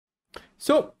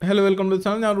So, hello, welcome to the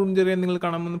channel. I'm Runejerry and you're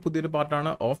part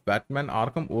of Batman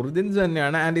Arkham Origins. And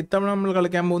this time we will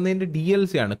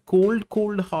DLC.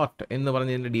 Cold Heart in the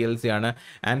DLC.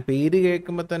 And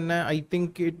I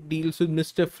think it deals with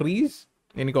Mr. Freeze.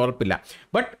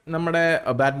 But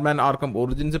Batman Arkham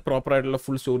Origins proper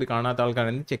full story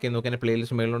check in the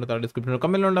playlist mail on the description.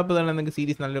 Comment on the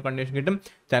series condition.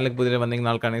 Channel like video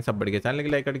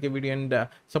and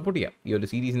support your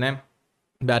series name.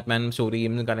 Batman story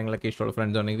games and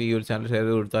friends on your channel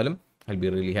share. I'll be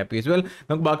really happy as well.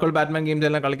 Batman games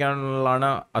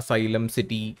Asylum,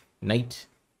 City, Night,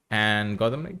 and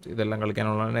Gotham Knight.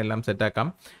 Set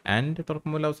and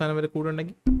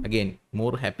again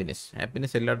more happiness.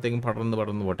 Happiness everything pattern the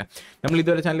button.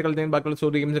 Channel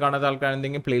story games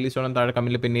playlist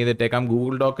on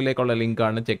Google Doc link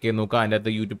check and the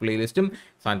YouTube playlist.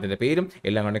 Santin payum,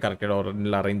 Elang corrected or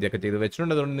arrange the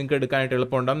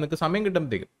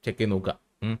check in.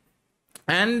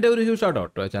 And a huge shout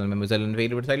out to our channel members and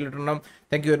favorite side.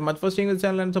 Thank you very much for seeing the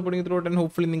channel and supporting throughout, and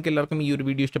hopefully you will like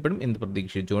this video in the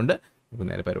prediction.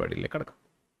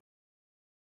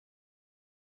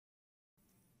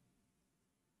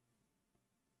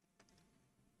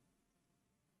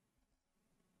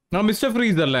 Now Mr.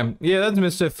 Freeze yeah, that's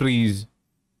Mr. Freeze.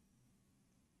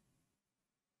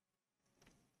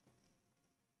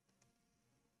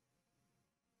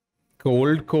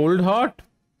 Cold Heart.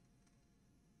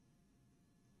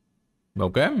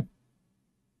 Okay.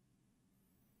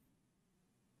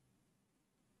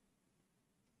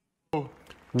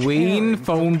 Wayne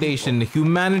Foundation,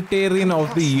 Humanitarian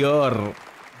of the Year.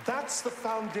 That's the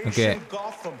foundation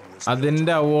Gotham was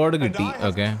Adinda award gitti.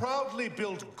 Okay. Proudly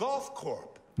built Goth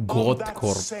Corp. Goth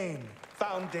Corp. Same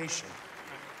foundation.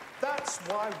 That's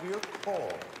why we're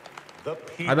called the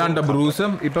people. Adanda Bruce.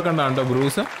 Ipakanda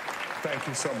Bruce. Thank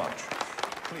you so much.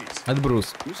 Please. That's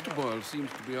Bruce. Mr. Boyle seems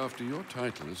to be after your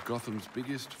title as Gotham's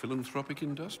biggest philanthropic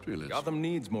industrialist. Gotham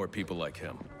needs more people like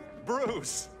him.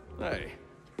 Bruce! Hey.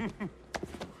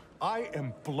 I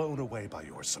am blown away by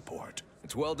your support.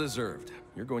 It's well deserved.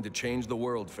 You're going to change the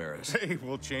world, Ferris. Hey,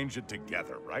 we'll change it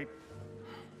together, right?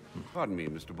 Pardon me,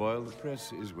 Mr. Boyle. The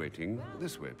press is waiting.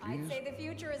 This way, please. I'd say the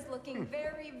future is looking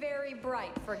very, very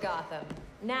bright for Gotham.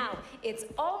 Now, it's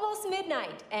almost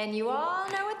midnight, and you all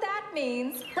know what that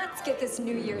means. Let's get this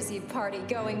New Year's Eve party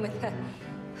going with the...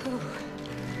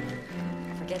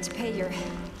 Forget to pay your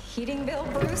heating bill,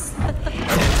 Bruce?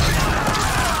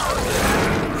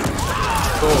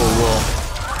 Oh,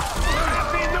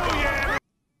 Happy New Year!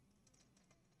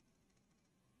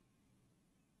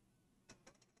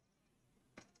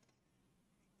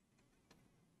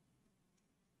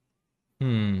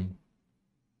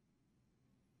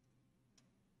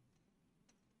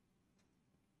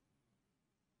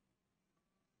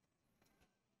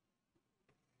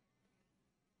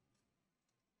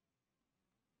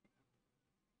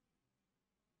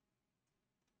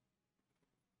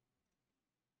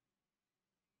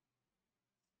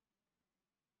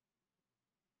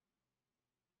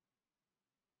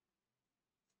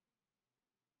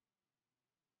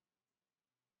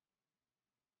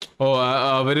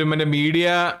 Oh, very many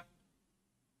media.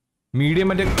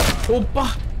 Opa!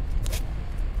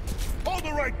 Hold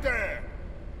it right there!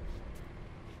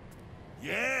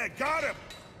 Yeah, got him!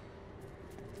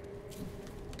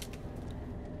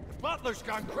 The butler's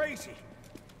gone crazy.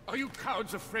 Are you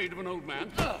cowards afraid of an old man?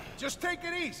 Just take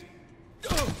it easy.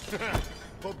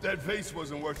 Hope that vase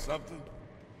wasn't worth something.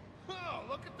 Oh,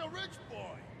 look at the rich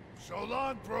boy. So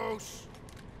long, Bruce.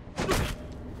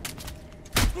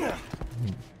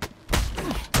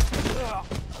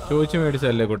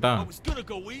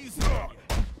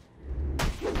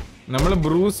 നമ്മള്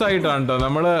Bruce ആയിട്ടാണ് ട്ടോ.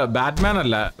 നമ്മള് Batman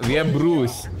അല്ല. We are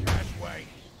Bruce.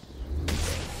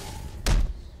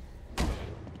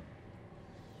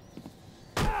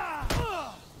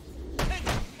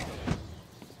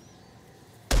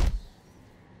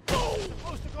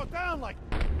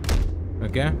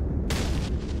 Okay.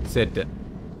 Set.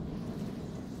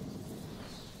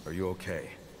 Are you okay?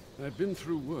 I've been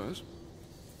through worse.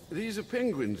 These are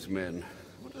Penguin's men.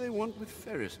 What do they want with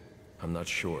Ferris? I'm not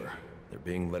sure. They're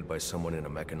being led by someone in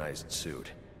a mechanized suit.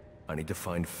 I need to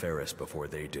find Ferris before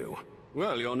they do.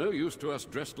 Well, you're no use to us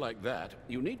dressed like that.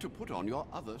 You need to put on your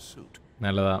other suit.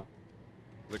 നല്ലതാ.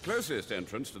 The closest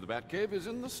entrance to the Batcave is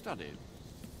in the study.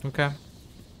 Okay.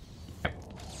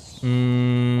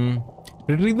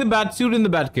 Retrieve the Batsuit in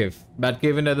the Batcave.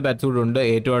 Batcave-ന്റെ അത് Batsuit ഉണ്ട്.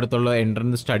 ഏറ്റവും അടുത്തുള്ള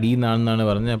entrance study എന്നാണ്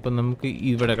പറഞ്ഞത്. അപ്പോൾ നമുക്ക്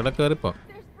ഇവിടെ കേറിപ്പോ.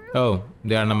 Oh,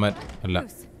 they are number.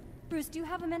 Bruce, do you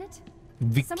have a minute?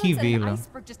 Vicky Someone said an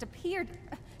iceberg just appeared,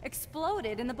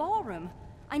 exploded in the ballroom.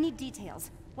 I need details.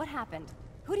 What happened?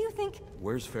 Who do you think?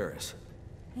 Where's Ferris?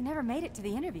 He never made it to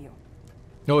the interview.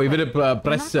 Oh, ഇവര്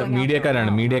press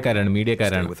മീഡിയക്കാരാണ്.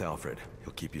 Stay with Alfred.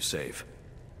 He'll keep you safe.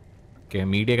 Okay,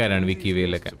 മീഡിയക്കാരാണ്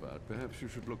വിക്കിവിയിലൊക്കെ. Perhaps you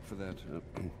should look for that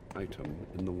item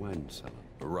in the wine cellar.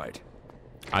 Right.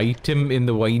 Item in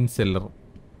the wine cellar.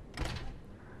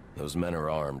 Those men are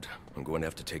armed. I'm going to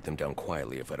have to take them down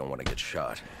quietly if I don't want to get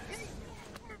shot.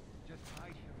 Just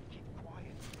hide here and keep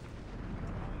quiet.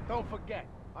 Don't forget,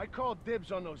 I called dibs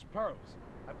on those pearls.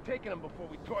 I've taken them before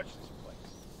we torch this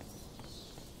place.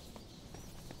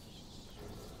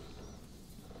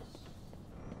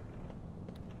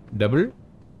 Double?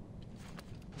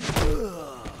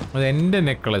 അത് എൻ്റെ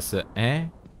necklace.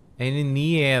 അതിന് നീ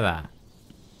ഏതാ?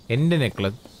 എൻ്റെ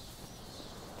necklace.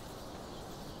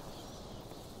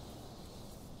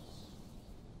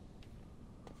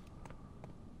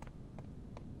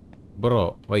 Bro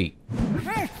Y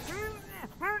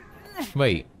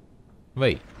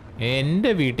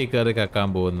എൻ്റെ വീട്ടിൽ കയറി കക്കാൻ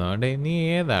പോകുന്നു. ഡേ നീ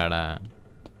ഏതാടാ?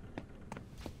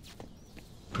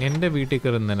 എൻ്റെ വീട്ടിൽ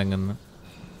കയറി നിനങ്ങുന്നു.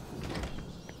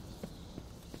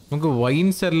 നമുക്ക് വൈൻ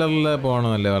സെല്ലറിൽ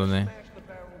പോകണമെന്നല്ലേ പറഞ്ഞേ?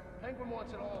 Penguin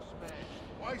wants it all smashed.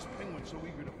 Why is Penguin so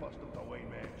eager to bust up the Wayne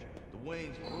mansion? The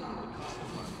Waynes ruled the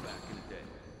Commonwealth back in the day.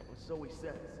 Well, so he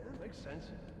says. That makes sense.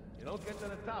 You don't get to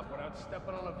the top without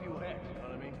stepping on a few heads, you know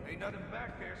what I mean? Ain't nothing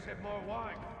back there except more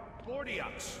wine.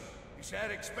 Bordeaux. Is that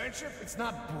expensive? It's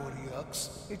not Bordeaux.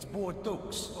 It's Bordeaux.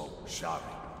 Oh,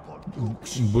 sorry.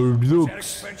 Bordeaux. Is that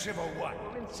expensive or what?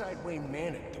 I'm inside Wayne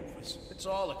Manor, doofus. It's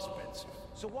all expensive.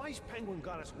 So why's Penguin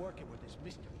got us working with this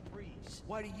Mr. Freeze?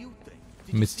 Why do you think?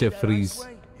 Did you Mr. see that Freeze. ice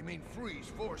way? You mean Freeze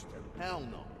forced him? Hell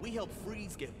no. We help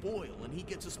Freeze get Boyle, and he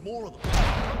gets us more of them.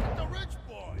 Look at the rich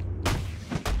boy!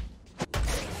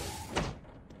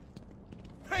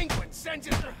 Penguin sends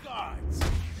his regards!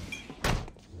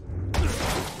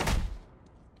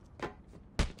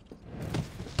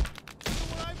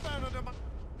 What I found under my...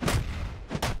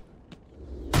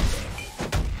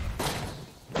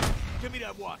 Give me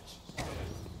that watch.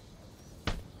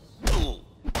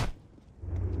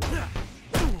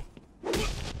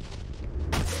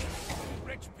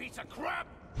 Rich piece of crap!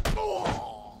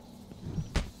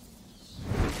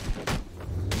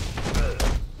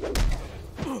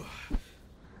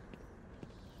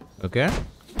 Okay,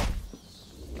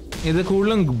 ഇത്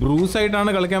കൂടുതലും Bruce ആയിട്ടാണ്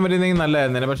കളിക്കാൻ പറ്റുന്നതെങ്കിൽ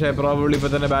നല്ലതായിരുന്നു. പക്ഷേ probably ഇപ്പൊ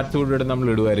തന്നെ bat suit എടുത്ത് നമ്മൾ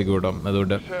ഇടുമായിരിക്കും കേട്ടോ.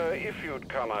 അതുകൊണ്ട് Sir, if you'd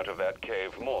come out of that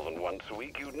cave more than once a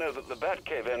week, you'd know that the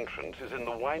Batcave entrance is in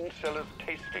the wine cellar's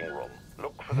tasting room.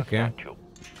 Look for the statue.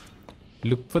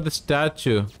 Look for the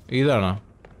statue. ഇതാണോ?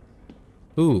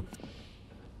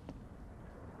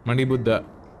 മണിബുദ്ധ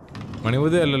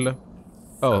അല്ലല്ലോ.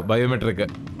 ഓ, biometric.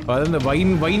 അതെന്താ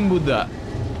wine ബുദ്ധ.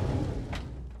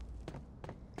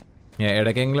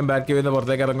 ഇടയ്ക്കെങ്കിലും back ചെയ്യുന്ന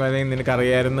പുറത്തേക്ക് ഇറങ്ങുവാണെങ്കിൽ നിനക്ക്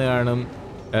അറിയാമായിരുന്നു കാണും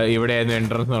ഇവിടെയായിരുന്നു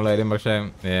entrance എന്നുള്ള കാര്യം. പക്ഷേ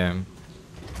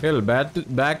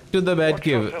back to the bat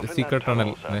cave secret tunnel.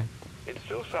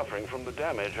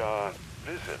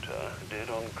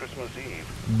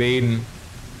 ബെയിൻ.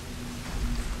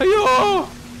 അയ്യോ,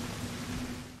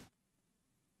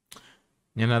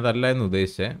 ഞാൻ അതല്ലായിരുന്നു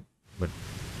ഉദ്ദേശിച്ചേ. But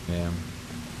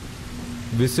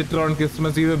visitor on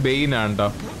Christmas eve ബെയിൻ ആണ് കേട്ടോ.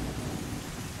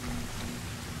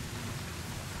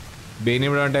 ബെയിൻ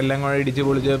ഇവിടെ വേണ്ട എല്ലാം കൂടെ ഇടിച്ച്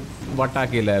പൊളിച്ച്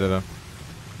വട്ടാക്കിയില്ലായിരുന്നു.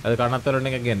 അത്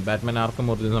കാണാത്തവരുണ്ടെങ്കിൽ അഗൈൻ ബാറ്റ്മാൻ ആർക്കം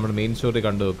ഒറിജിൻസ് നമ്മുടെ മെയിൻ സ്റ്റോറി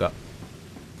കണ്ടു വെക്കാം.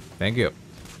 Thank you.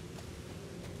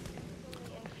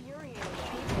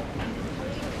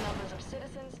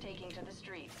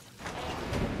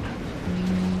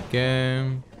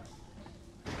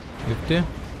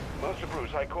 Master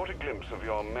Bruce, I caught a glimpse of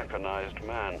your mechanized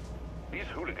man. These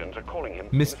hooligans are calling him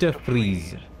Mr.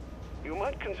 Freeze. You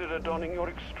might consider donning your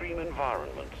extreme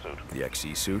environment suit. The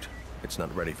XE suit? It's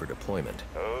not ready for deployment.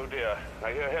 Oh dear,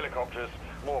 I hear helicopters.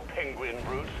 More penguin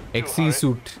brutes. XE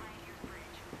suit.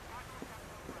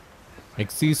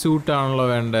 XE suit ആണല്ലോ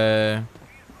വേണ്ടേ.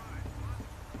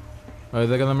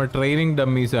 ഇതൊക്കെ നമ്മൾ training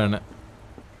dummies ആണ്.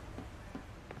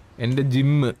 എൻ്റെ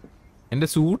gym, എൻ്റെ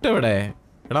suit എവിടെ?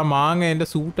 എടാ മാങ്ങ, എൻ്റെ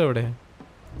സൂട്ട് എവിടെ?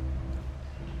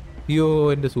 അയ്യോ,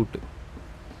 എൻ്റെ സൂട്ട്.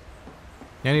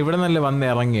 ഞാൻ ഇവിടെ നല്ല വന്ന്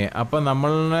ഇറങ്ങിയേ. അപ്പം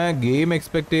നമ്മളെ ഗെയിം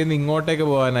എക്സ്പെക്ട് ചെയ്യുന്ന ഇങ്ങോട്ടേക്ക്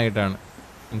പോകാനായിട്ടാണ്.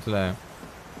 മനസ്സിലായോ?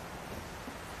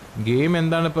 ഗെയിം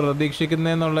എന്താണ്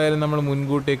പ്രതീക്ഷിക്കുന്നതെന്നുള്ള കാര്യം നമ്മൾ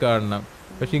മുൻകൂട്ടി കാണണം.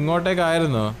 പക്ഷെ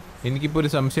ഇങ്ങോട്ടേക്കായിരുന്നോ? എനിക്കിപ്പോൾ ഒരു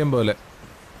സംശയം പോലെ.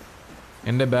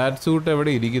 എൻ്റെ ബാറ്റ് സൂട്ട്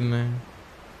എവിടെ ഇരിക്കുന്നത്?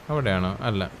 അവിടെയാണോ?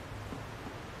 അല്ല,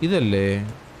 ഇതല്ലേ?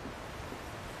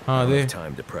 ആ അതെ.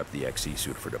 Time to prep the XE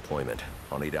suit for deployment.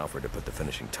 I'll need Alfred to put the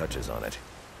finishing touches on it.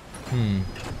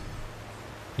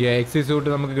 XE suit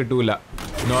നമുക്ക് കിട്ടൂല.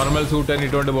 നോർമൽ സൂട്ട് തന്നെ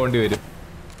ഇട്ടുകൊണ്ട് പോകേണ്ടി വരും.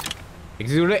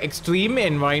 XE suit extreme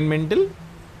എൻവയൺമെന്റൽ.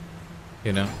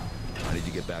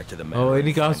 ഓ,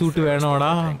 എനിക്ക് ആ സൂട്ട് വേണോടാ.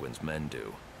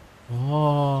 ഓ,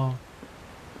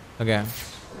 ഓക്കെ.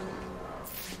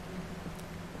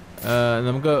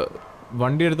 നമുക്ക്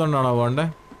വണ്ടി എടുത്തോണ്ടാണോ പോണ്ടേ?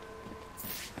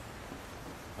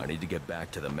 I need to get back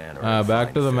to the manor. Back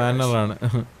to the manor ആണ്.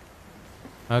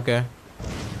 Okay.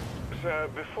 Sir,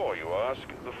 before you ask,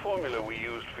 the formula we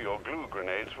used for your glue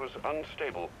grenades was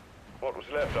unstable. What was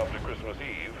left after Christmas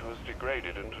Eve was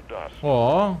degraded into dust.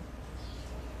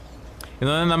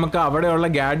 എന്നാൽ നമുക്ക് അവിടെയുള്ള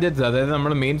gadgets, അതായത്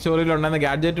നമ്മുടെ main സ്റ്റോറിയിൽ ഉണ്ടായിരുന്ന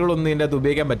ഗാഡ്ജറ്റുകളൊന്നും ഇതിൻ്റെ അകത്ത്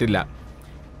ഉപയോഗിക്കാൻ പറ്റില്ല.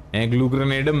 ഗ്ലൂ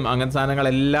ഗ്രനേഡും അങ്ങനത്തെ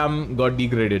സാധനങ്ങളെല്ലാം ഗോട്ട്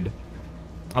ഡീഗ്രേഡഡ്.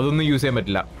 അതൊന്നും യൂസ് ചെയ്യാൻ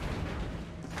പറ്റില്ല.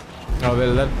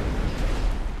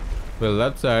 Well,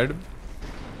 that's sad.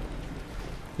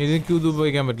 എനിക്ക് ഇത്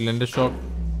ഉപയോഗിക്കാൻ പറ്റില്ല. എൻ്റെ shop.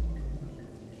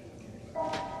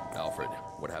 Alfred,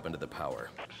 what happened to the power?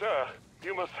 Sir,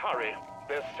 you must hurry.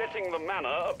 They're setting the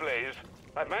manor ablaze.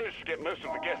 I've managed to get most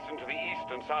of the guests into the east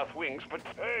and south wings, but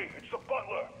hey, it's the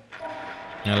butler.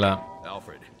 അല്ല,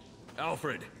 Alfred.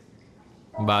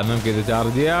 നമുക്ക് ഇത്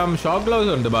charge ചെയ്യാം. Shock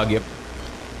gloves ഉണ്ട് ഭാഗ്യം.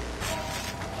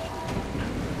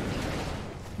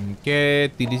 എനിക്ക്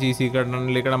തിരിച്ച് ഈ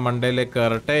സീക്രട്ടിലേക്കട മണ്ടയിലേക്ക്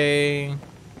കയറട്ടെ.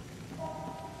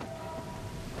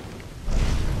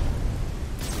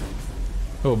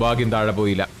 ഭാഗ്യം താഴെ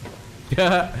പോയില്ല.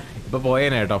 ഇപ്പൊ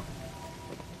പോയേനെ കേട്ടോ.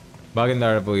 ഭാഗ്യം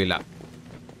താഴെ പോയില്ല.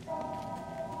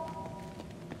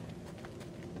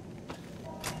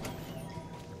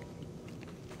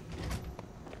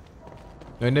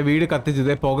 എന്റെ വീട്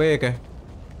കത്തിച്ചതേ പുകയൊക്കെ.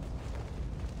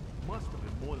 Must have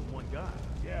been more than one guy.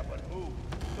 Yeah, but who?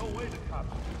 No way the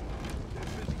cops.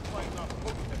 They're busy fighting off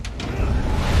protesters.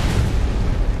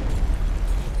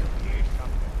 Here's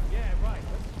something. Yeah, right.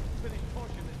 Let's finish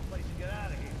torching this place and get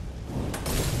out of here.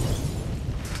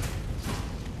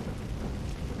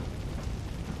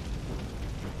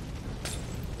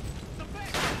 The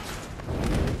bank!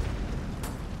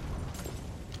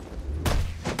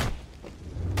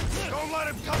 Don't let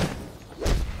him come!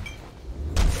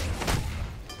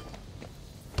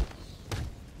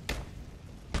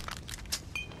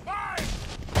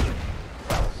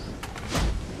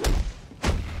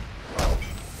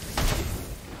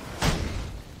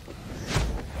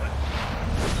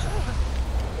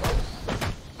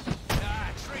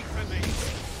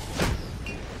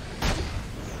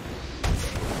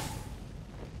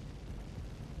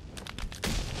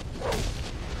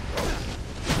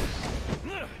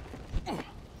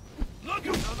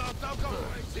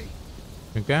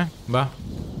 Okay, ബാ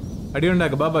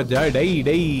അടിയുണ്ടാക്ക. ബാ dye.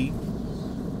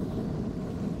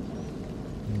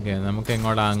 Okay, നമുക്ക്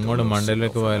എങ്ങോട്ടാ? അങ്ങോട്ട്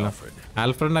മണ്ടയിലേക്ക് പോയാലോ.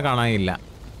 ആൽഫ്രഡിനെ കാണാനില്ല.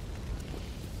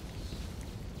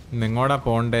 എങ്ങോട്ടാ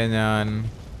പോണ്ടേ ഞാൻ?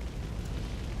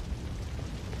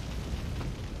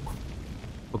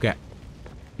 ഓക്കെ,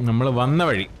 നമ്മൾ വന്ന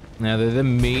വഴി, അതായത്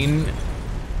മെയിൻ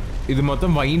ഇത്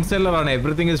മൊത്തം വൈൻ സെല്ലറാണ്.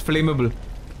 Everything is flammable.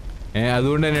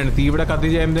 അതുകൊണ്ട് തന്നെയാണ് തീ ഇവിടെ കത്തി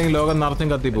ചെയ്യുമ്പോഴത്തേക്കും ലോകം നിറച്ചും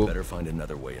കത്തിപ്പോവും.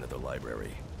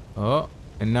 ഓ,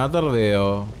 another വേയോ?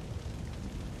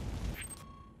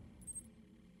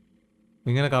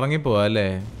 ഇങ്ങനെ കറങ്ങിപ്പോവാ അല്ലേ?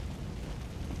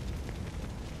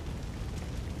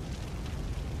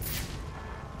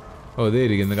 ഓ, ഇതേ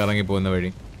ഇരിക്കുന്നു കറങ്ങിപ്പോകുന്ന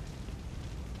വഴി.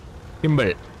 Simple.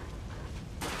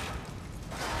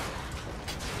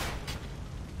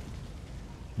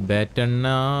 ബാറ്റണ്ണ.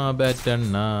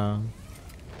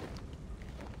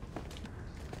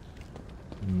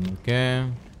 Okay.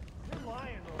 You're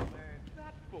lying, old man.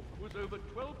 That book was over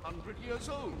 1,200 years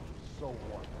old. So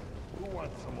what? Who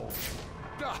wants some more?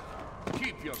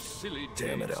 Keep your silly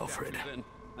Damn it, Alfred. then,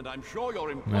 and I'm sure your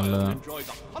employer will enjoy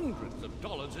the hundreds of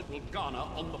dollars it will garner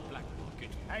on the black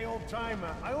market. Hey, old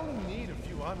timer, I only need a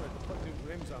few hundred to put new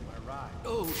rims on my ride.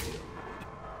 Oh, dear.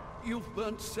 You've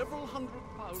burnt several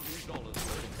 $100,000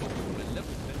 for a book from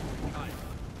 11th century China.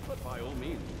 But by all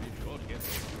means, be sure to get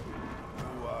those.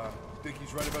 Think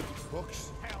he's right about these books?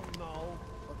 Hell no.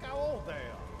 Look how old they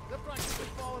are. They're practically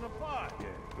falling apart.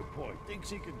 Yeah, good point. Thinks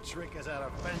he can trick us out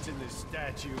of fencing this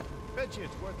statue. Bet you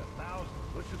it's worth 1,000.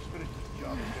 Let's just finish this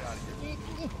job and get out of here.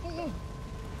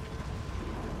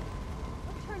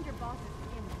 What turned your boss's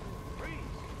skin blue?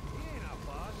 Freeze. He ain't our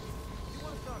boss. You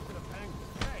want to talk to the penguin?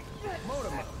 Hey,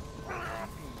 Motorman.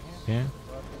 Yeah.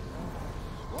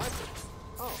 What?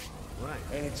 Oh, right.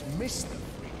 And it's Mr.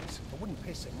 Freeze. I wouldn't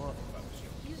piss him off if I was you.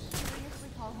 You seriously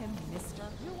call him Mister?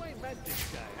 You ain't met this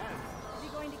guy, have you? Is he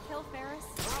going to kill Ferris?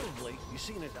 Probably. You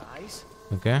seen his eyes?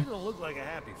 Okay. He don't look like a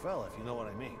happy fella, if you know what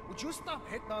I mean. Would you stop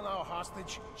hitting on our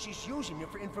hostage? She's using you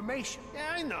for information.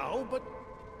 Yeah, I know, but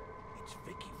it's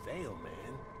Vicky Vale,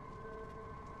 man.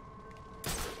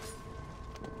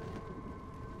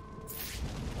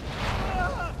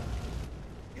 Ah!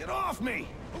 Get off me!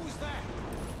 Who's that?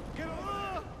 Get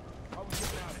off! How we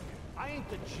getting out of here? I ain't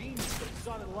the genius that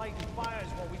started lighting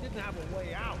fires while we didn't have a way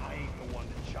out. I ain't the one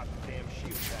that shot the damn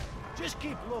shield down. Just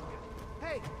keep looking.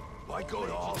 Hey! Why go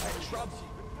to all that trouble?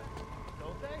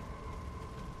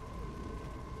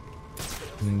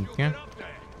 Okay.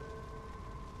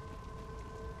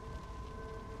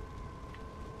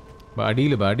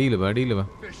 അടിയിൽ വാ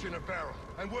Fish in a barrel,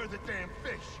 and we're the damn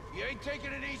fish. You ain't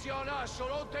taking it easy on us, so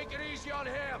don't take it easy on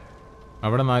him.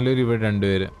 അവിടെ 4 പേര് ഇവിടെ 2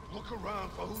 പേര്. Look around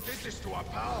for who did this to our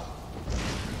pal.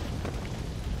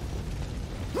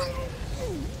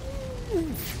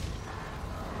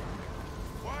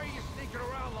 Why are you sneaking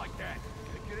around like that?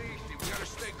 Take it easy. We gotta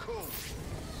stay cool.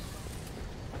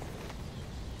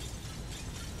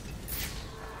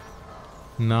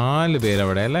 നാല് പേര്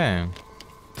അവിടെ അല്ലേ?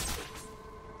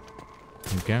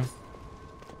 Okay.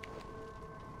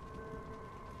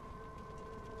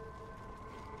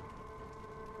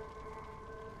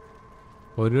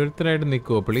 ഓരോരുത്തരായിട്ട്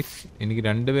നിൽക്കുമോ പ്ലീസ്? എനിക്ക്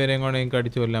 2 പേരെയും കൂടെ എനിക്ക്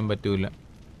അടിച്ചു കൊല്ലാൻ പറ്റൂല.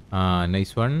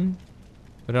 Nice one.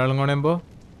 ഒരാളും കൂടെ പോ.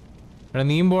 എടാ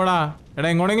നീയും പോടാ. എടാ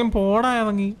എങ്ങോട്ടെങ്കിലും പോടാ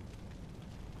ഇറങ്ങി.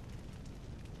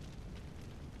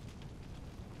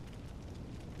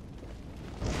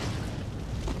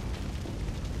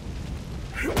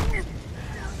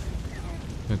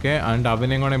 ഓക്കെ. അതുകൊണ്ട്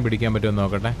അവനെയും കൂടെ പിടിക്കാൻ പറ്റുമെന്ന്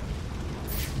നോക്കട്ടെ.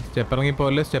 സ്റ്റെപ്പ്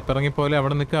ഇറങ്ങിപ്പോലെ.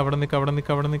 അവിടെ നിൽക്കുക. അവിടെ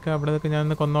നിൽക്കുക.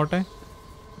 ഞാൻ കൊന്നോട്ടെ.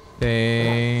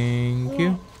 Thank you.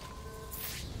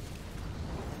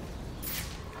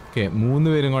 ഓക്കെ.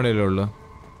 3 പേരും കൂടെ അല്ലേ ഉള്ളൂ?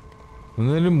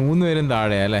 3 പേരും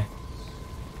താഴെയാ അല്ലേ?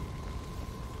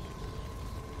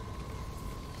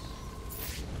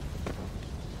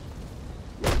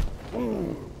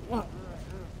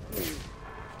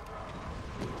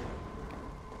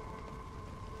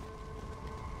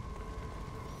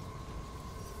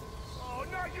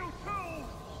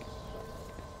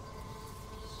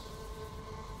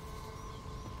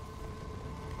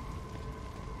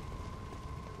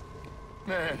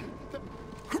 Man.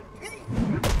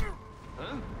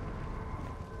 Huh?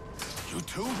 You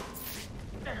too?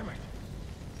 Damn it.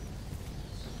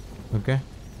 Okay.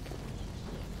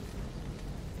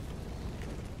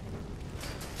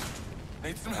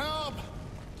 Need some help.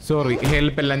 Sorry,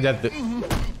 help എല്ലാം ചത്ത്.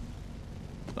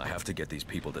 I have to get these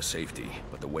people to safety,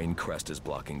 but the Wayne crest is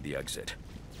blocking the exit.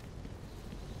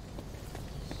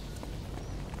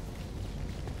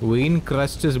 Wayne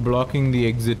crest is blocking the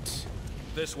exit.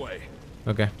 This way.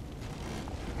 Okay.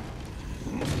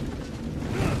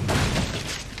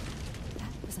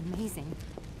 That was amazing.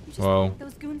 You just Wow. broke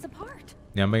those goons apart.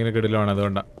 ഞാൻ ഭയങ്കര കിടിലാണ്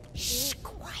അതുകൊണ്ടാ. Shh,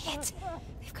 quiet.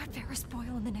 They've got Ferris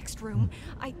Boyle in the next room.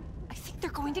 I think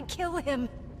they're going to kill him.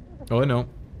 Oh no.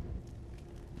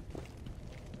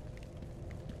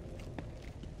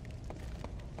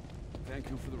 Thank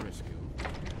you for the rescue.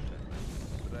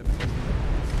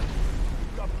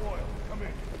 Got Boyle. Come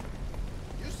in.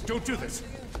 Don't do this.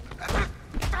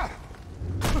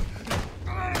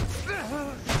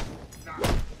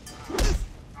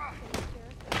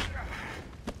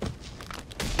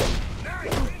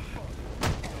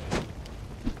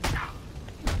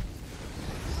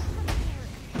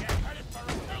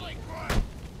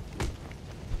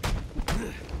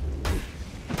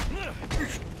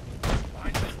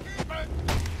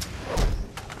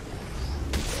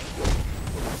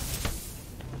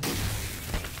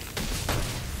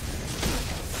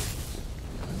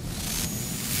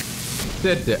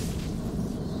 Set it.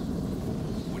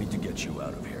 We need to get you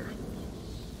out of here.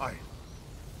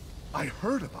 I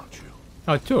heard about you.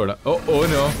 അച്ചോടാ. Oh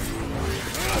no.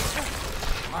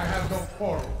 I have no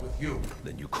quarrel with you.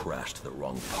 Then you crashed the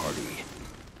wrong party.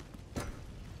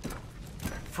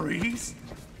 Freeze?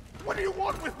 What do you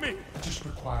want with me? I just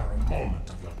require a moment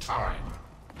of your time.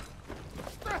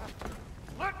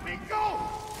 Let me go!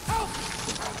 Help!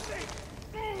 Help me!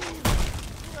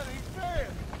 That ain't fair!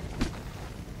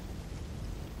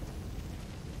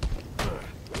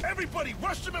 Everybody,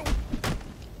 rush him!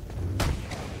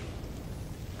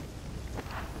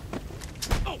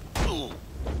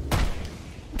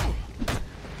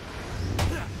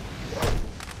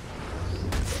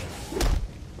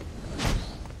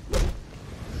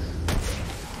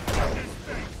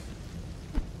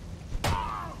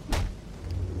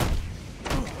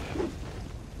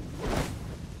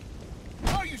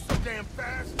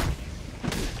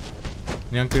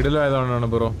 ഞാൻ കിടിലായതുകൊണ്ടാണ്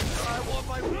bro.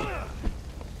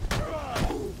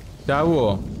 ചാവുവോ?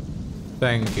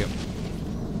 Thank you.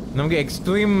 നമുക്ക്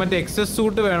extreme മറ്റേ excess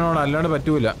suit വേണോടാ, അല്ലാണ്ട്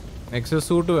പറ്റൂല. Excess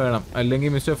suit വേണം,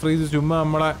 അല്ലെങ്കിൽ mister freeze ചുമ്മാ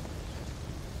നമ്മളെ.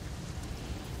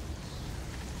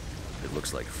 It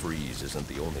looks like Freeze isn't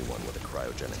the only one with a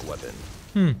cryogenic weapon.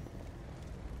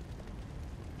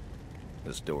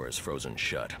 This door is frozen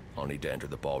shut. I'll need to enter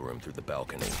the ballroom through the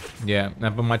balcony. Yeah,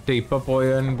 അപ്പം മറ്റേ ഇപ്പൊ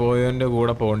പോയവന്റെ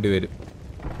കൂടെ പോകേണ്ടി വരും.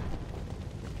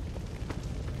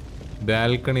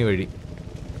 ബാൽക്കണി വഴി.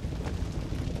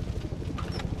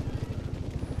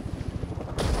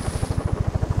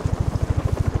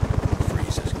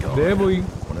 There, boy.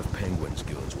 One of Penguin's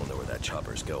goons will know where that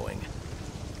chopper's going.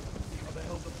 How the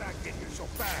hell did that get here so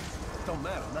fast? Don't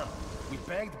matter now. We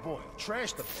bagged Boyle,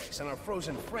 trashed the place, and our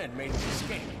frozen friend made his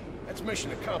escape. That's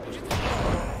mission accomplished. I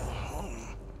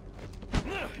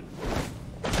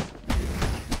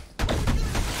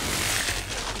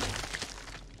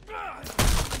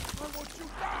want you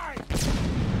die!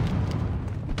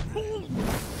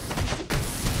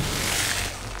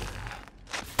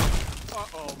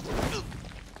 Uh-oh.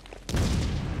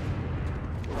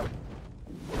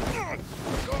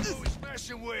 Go who he's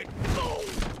messing with.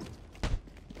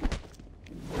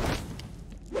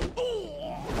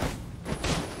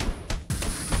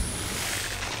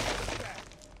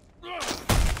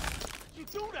 You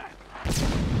do that!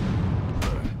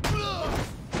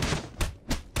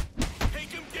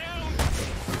 Take him down.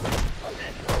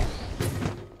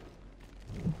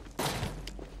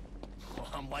 Oh,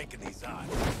 I'm liking these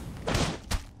odds.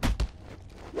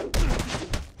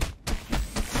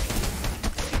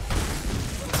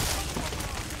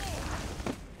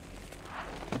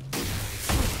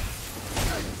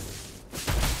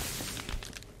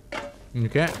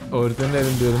 Okay, ഒരുത്തൻ്റെ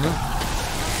കാര്യം തീർന്നു.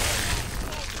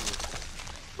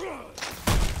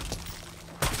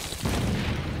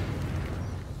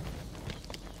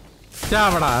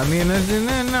 ചാവടാ നീ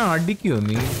എന്നെ അടിക്കുവോ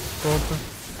നീ?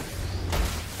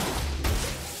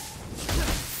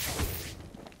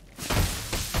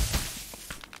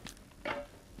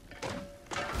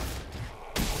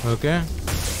 Okay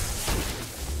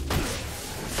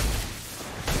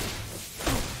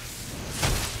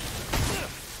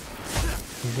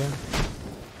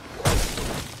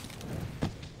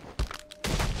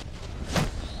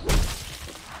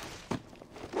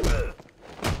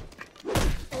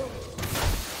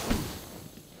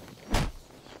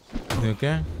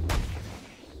Okay.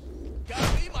 Gotta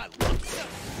be my lucky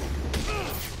number.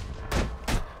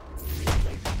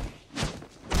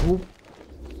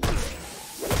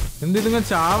 എന്തിങ്ങനെ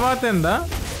ചാവാത്ത എന്താ?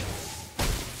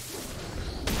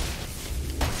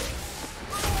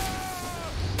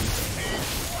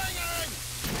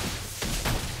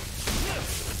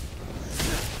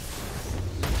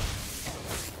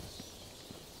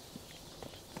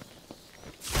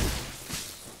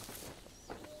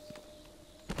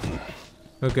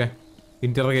 Okay.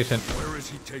 Interrogation. Where is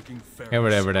he taking Ferris? Ever.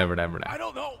 I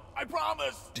don't know. I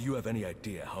promise. Do you have any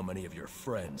idea how many of your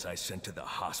friends I sent to the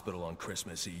hospital on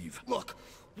Christmas Eve? Look,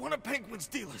 one of Penguin's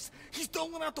dealers. He's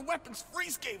stolen out the weapons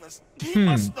Freeze gave us. He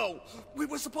must know. We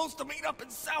were supposed to meet up in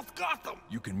South Gotham.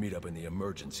 You can meet up in the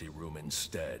emergency room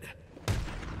instead.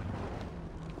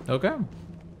 Okay.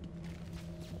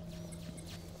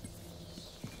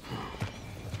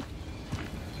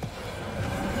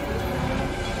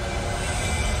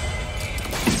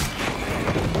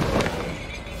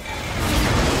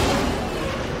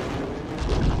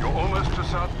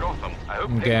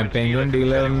 Penguin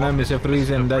dealer and Mr. Freeze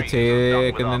and the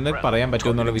check and the Parayam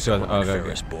Pachuno visual.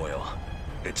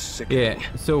 Yeah,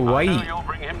 so why? You'll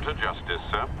bring him to justice,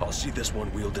 sir. I'll see this one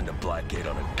wheeled into Blackgate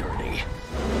on a gurney.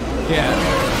 Yeah.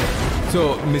 So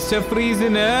Mr. Freeze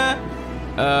in a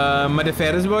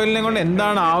Ferris Boyle and then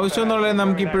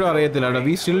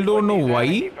we still don't know why.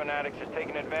 Fanatics is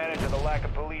taking advantage of the lack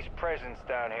of police presence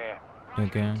down here.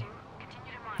 Okay.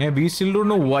 Yeah, we still don't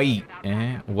know why.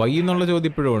 Why no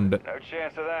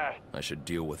chance of that. I should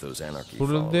deal with those anarchy Put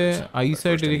followers. the But eyesight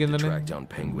first I need to again. track down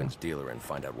Penguin's dealer and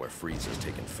find out where Freeze has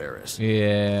taken Ferris.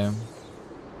 Yeah.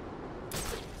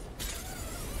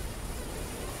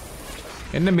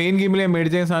 In the main game, I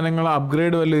made an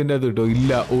upgrade.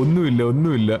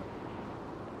 Illa.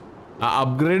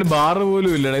 Upgrade bar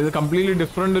is a completely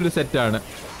different set.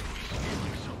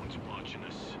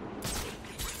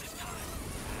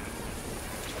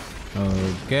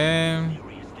 Okay.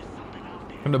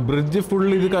 The bridge full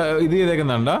is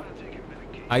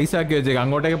ice. I'm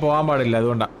going to take a poem about it.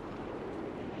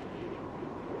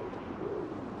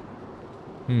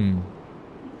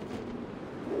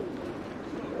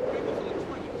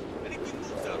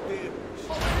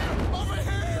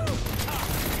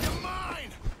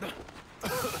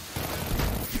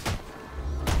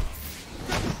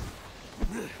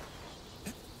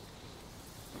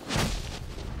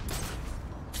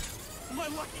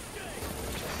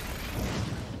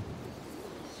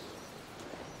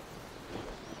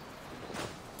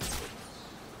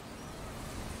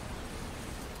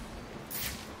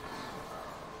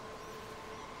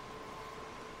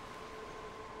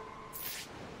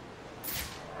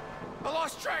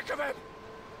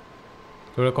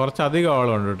 കുറച്ച് അധികം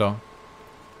ആളുണ്ട് കേട്ടോ.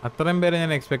 അത്രയും പേരെ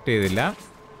ഞാൻ expect ചെയ്തില്ല.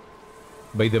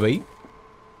 By the by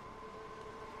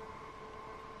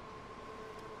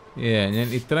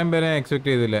ഞാൻ ഇത്രയും പേരെ എക്സ്പെക്ട്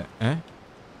ചെയ്തില്ല.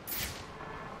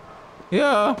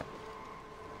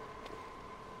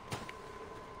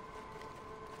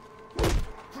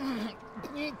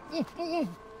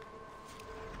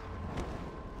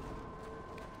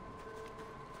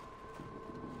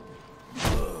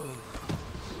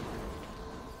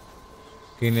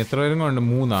 ഇനി എത്ര പേരും കൊണ്ട്?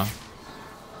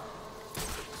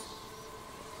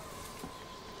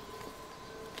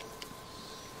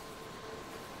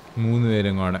 3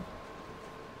 പേരും കൂടെ.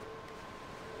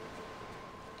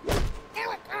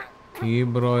 ഈ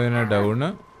ബ്രോയിനെ ഡൗണ്.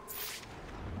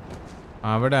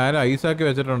 അവിടെ ആരും ഐസാക്കി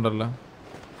വെച്ചിട്ടുണ്ടല്ലോ.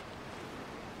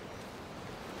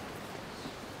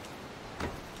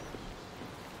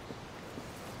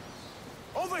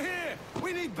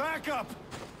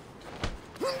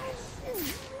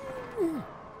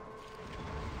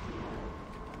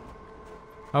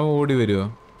 അവൻ ഓടി വരുമോ?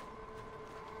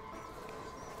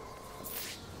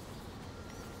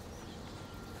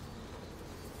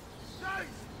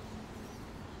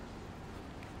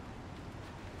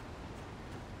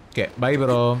 Okay, bye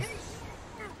bro.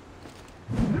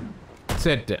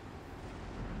 Set.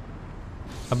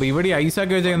 അപ്പോൾ ഇവിടെ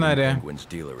ഐസാക്കി വെച്ചേക്കുന്ന ആരാ? Penguin's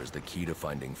dealer is the key to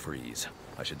finding freeze.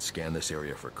 I should scan this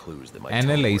area for clues that might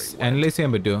analyze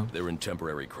ചെയ്യാൻ പറ്റുമോ? They're in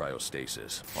temporary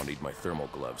cryostasis. I'll need my thermal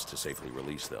gloves to safely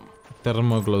release them.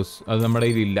 Thermal gloves അത് നമ്മുടെ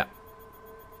കയ്യിൽ ഇല്ല.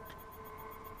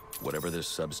 Whatever this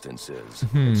substance is,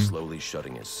 it's slowly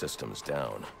shutting his systems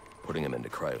down. Putting him into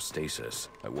cryostasis,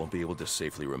 I won't be able to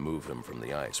safely remove him from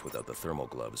the ice without the thermal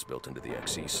gloves built into the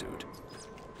XE suit.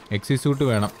 XE suit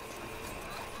വേണം.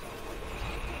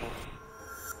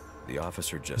 The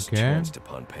officer just chanced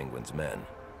upon Penguin's men.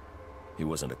 He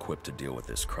wasn't equipped to deal with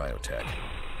this cryotech,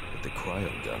 but the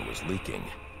cryo gun was leaking.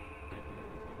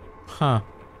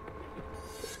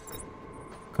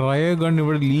 Cryo gun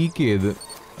ഇവിടെ leak ചെയ്തു.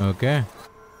 Okay.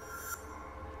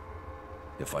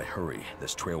 If I hurry,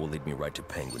 this trail will lead me right to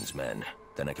Penguin's men.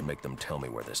 Then I can make them tell me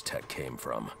where this tech came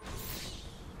from.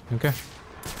 Okay.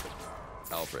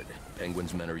 Alfred,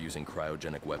 Penguin's men are using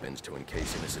cryogenic weapons to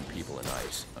encase innocent people in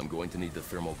ice. I'm going to need the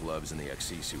thermal gloves in the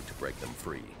XE suit to break them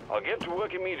free. I'll get to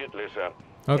work immediately, sir.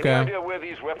 Okay. Any idea where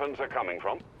these weapons are coming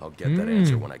from? I'll get that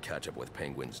answer when I catch up with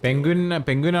Penguin's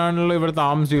Penguin ആണല്ലോ ഇവിടെ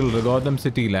താമസിച്ചുള്ളത് Gotham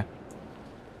സിറ്റിയിലെ.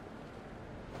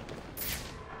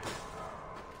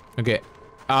 Okay,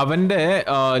 അവൻ്റെ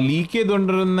leak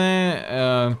ചെയ്തുകൊണ്ടിരുന്ന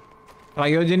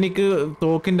cryogenic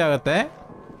തോക്കിൻ്റെ അകത്തെ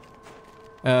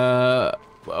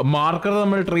marker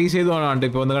നമ്മൾ trace ചെയ്ത് പോകണുണ്ട്.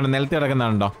 ഇപ്പോൾ ഒന്ന് കണ്ട് നിലത്ത്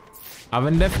കിടക്കുന്നുണ്ടോ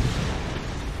അവൻ്റെ?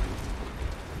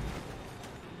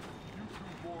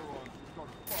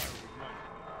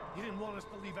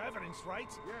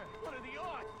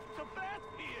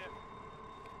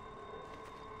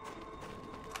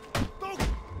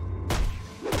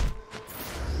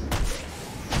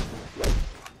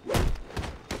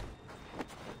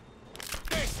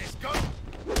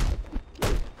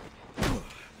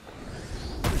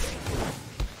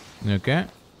 Okay.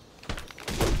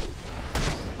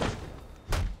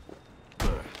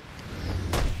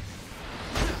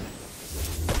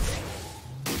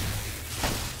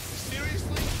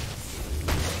 Seriously?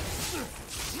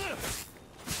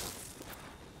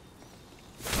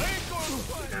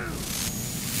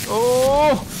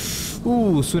 Oh!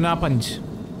 Ooh, Suna punch.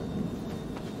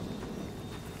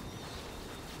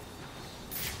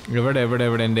 എവിടെ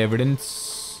എൻ്റെ എവിഡൻസ്?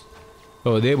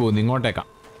 ഓ ദേ പോകുന്നു ഇങ്ങോട്ടേക്കാം.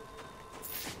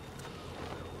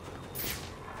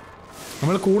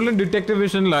 നമ്മൾ കൂടുതലും ഡിറ്റക്റ്റീവ്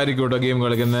വിഷനിലായിരിക്കും കേട്ടോ ഗെയിം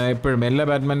കളിക്കുന്നത് എപ്പോഴും. എല്ലാ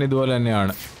ബാറ്റ്മാനും ഇതുപോലെ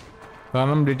തന്നെയാണ്.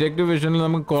 കാരണം ഡിറ്റക്റ്റീവ് വിഷനിൽ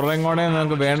നമുക്ക് കുറേ കൂടെ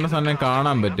നമുക്ക് വേണ്ട സമയം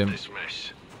കാണാൻ പറ്റും.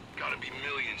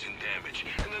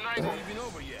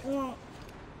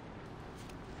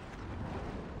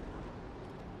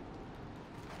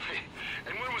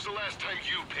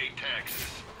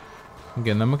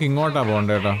 ഓക്കെ, നമുക്ക് ഇങ്ങോട്ടാ പോകണ്ട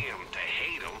കേട്ടോ.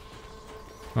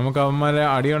 നമുക്ക് അവന്മാരെ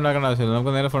അടിയുണ്ടാക്കേണ്ട ആവശ്യമില്ല.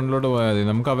 നമുക്ക് നേരെ ഫ്രണ്ടിലോട്ട് പോയാൽ മതി.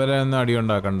 നമുക്ക് അവരെ ഒന്നും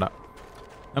അടിയുണ്ടാക്കണ്ട.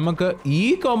 നമുക്ക് ഈ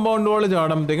കോമ്പൗണ്ട് വാൾ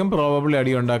ചാടുമ്പോഴത്തേക്കും പ്രോബബ്ലി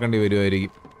അടി ഉണ്ടാക്കേണ്ടി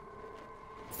വരുമായിരിക്കും.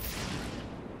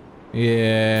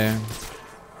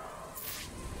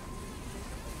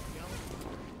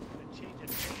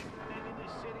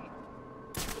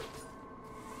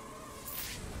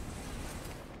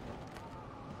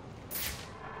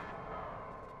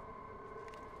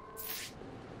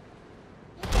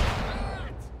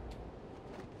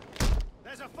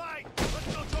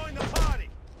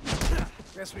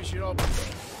 Guess we should open.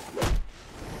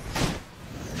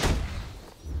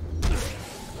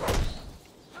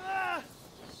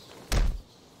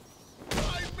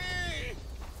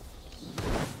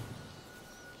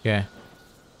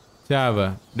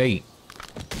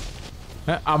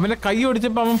 അവനെ കൈ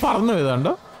ഓടിച്ചപ്പോ അവൻ പറന്നു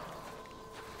പോയതാണ്ടോ.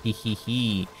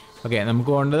 ഓക്കെ,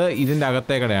 നമുക്ക് പോകേണ്ടത് ഇതിൻ്റെ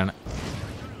അകത്തേക്കടെയാണ്.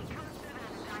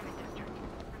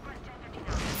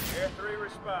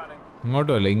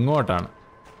 ഇങ്ങോട്ടും അല്ല, ഇങ്ങോട്ടാണ്.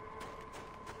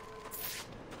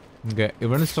 ഓക്കെ,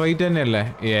 ഇവിടെ സ്ട്രൈറ്റ് തന്നെയല്ലേ?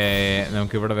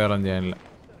 നമുക്കിവിടെ വേറെ ഒന്നും ചെയ്യാനില്ല.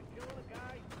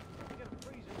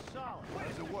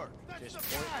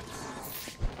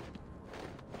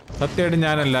 സത്യമായിട്ട്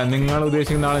ഞാനല്ല, നിങ്ങൾ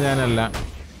ഉദ്ദേശിക്കുന്ന ആള് ഞാനല്ല.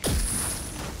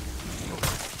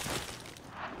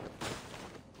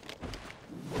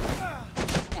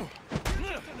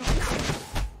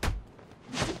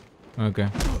 Okay,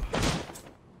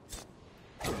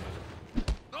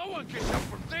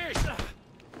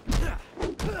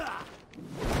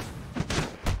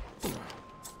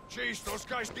 Jeez, those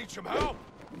guys need some help.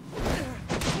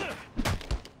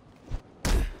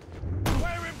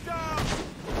 Wear him down.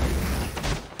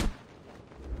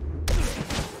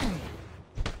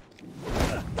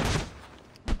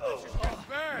 This is getting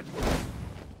bad.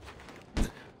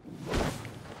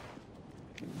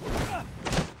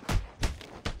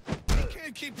 We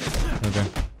can't keep this. Okay.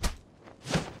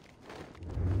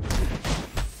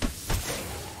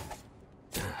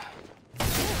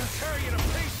 Carrying a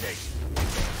paysafe.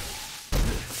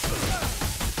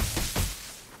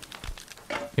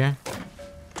 Okay,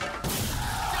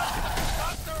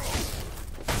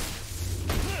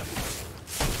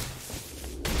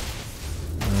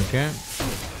 okay.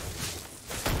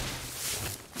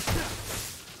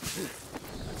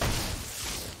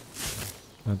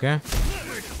 Okay,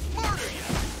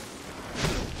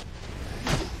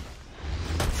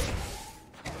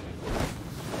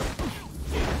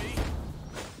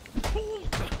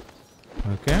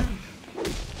 okay.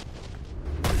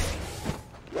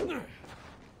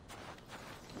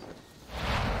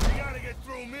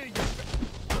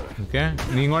 Okay,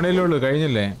 നീ ഇങ്ങോട്ടേലേ ഉള്ളൂ,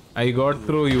 കഴിഞ്ഞില്ലേ? I got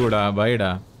through യൂടാ,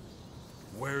 ബൈഡാ.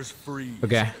 Where's Freeze?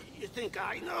 Okay, You think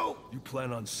I know? You plan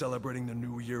on celebrating the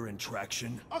New Year in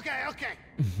traction? Okay.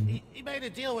 he made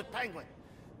a deal with Penguin.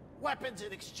 Weapons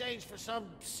in exchange for some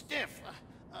stiff.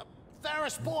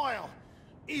 Ferris Boyle.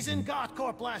 He's in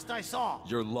GothCorp last I saw.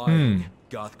 You're lying.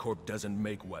 GothCorp doesn't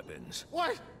make weapons.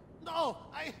 What? No,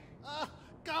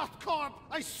 GothCorp,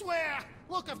 I swear.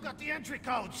 Look, I've got the entry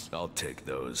codes. I'll take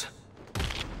those.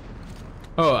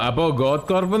 ഓ, അപ്പോ ഗോത്ത്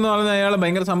corp എന്ന് പറഞ്ഞ അയാൾ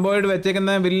ഭയങ്കര സംഭവമായിട്ട്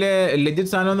വെച്ചേക്കുന്ന വലിയ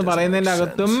legit സാധനം എന്ന് പറയുന്നതിന്റെ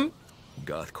അകത്തും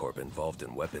GothCorp involved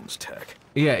in weapons tech.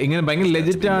 ഇങ്ങനെ ഭയങ്കര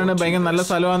ലെജിറ്റ് ആണ്, ഭയങ്കര നല്ല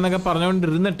സ്ഥലമാണെന്നൊക്കെ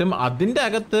പറഞ്ഞുകൊണ്ടിരുന്നിട്ടും അതിന്റെ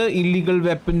അകത്ത് ഇല്ലീഗൽ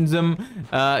വെപ്പൺസും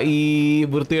ഈ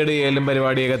വൃത്തികേട് ചെയ്യലും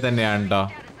പരിപാടിയൊക്കെ തന്നെയാണ് കേട്ടോ.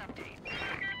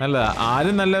 നല്ലതാ,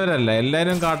 ആരും നല്ലവരല്ല,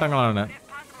 എല്ലാരും കാട്ടങ്ങളാണ്,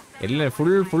 എല്ലാരും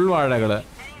ഫുൾ വാഴകള്.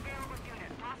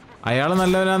 അയാള്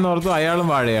നല്ലവനാന്ന് ഓർത്തു, അയാളും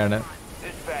വാഴയാണ്.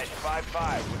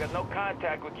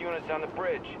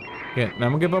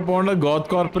 നമുക്കിപ്പോ പോകേണ്ടത് ഗോത്ത്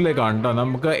കോർപ്പിലേക്കാണ് കേട്ടോ.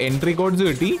 നമുക്ക് എൻട്രി കോഡ്സ്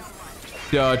കിട്ടി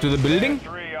to the building.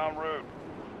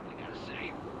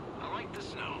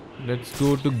 Let's go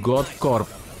to ഗോത്ത്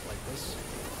corp.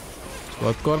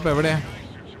 ഗോത്ത് corp എവിടെയാ?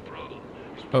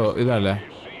 ഓ, ഇതല്ലേ?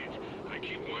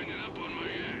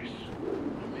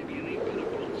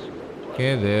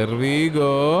 Okay, there we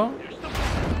go.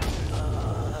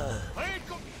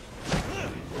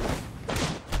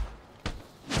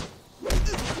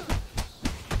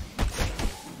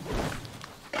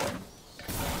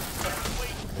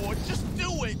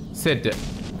 Set.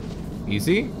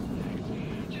 Easy.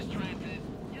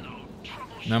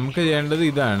 നമുക്ക് ചെയ്യേണ്ടത്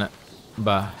ഇതാണ്.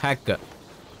 Hack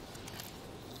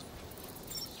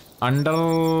under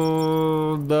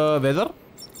the weather.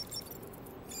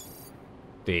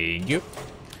 Thank you.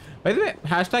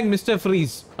 #Mr.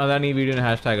 Freeze അതാണ് ഈ വീഡിയോയുടെ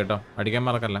 #, കേട്ടോ. അടിക്കാൻ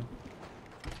മറക്കല്ല.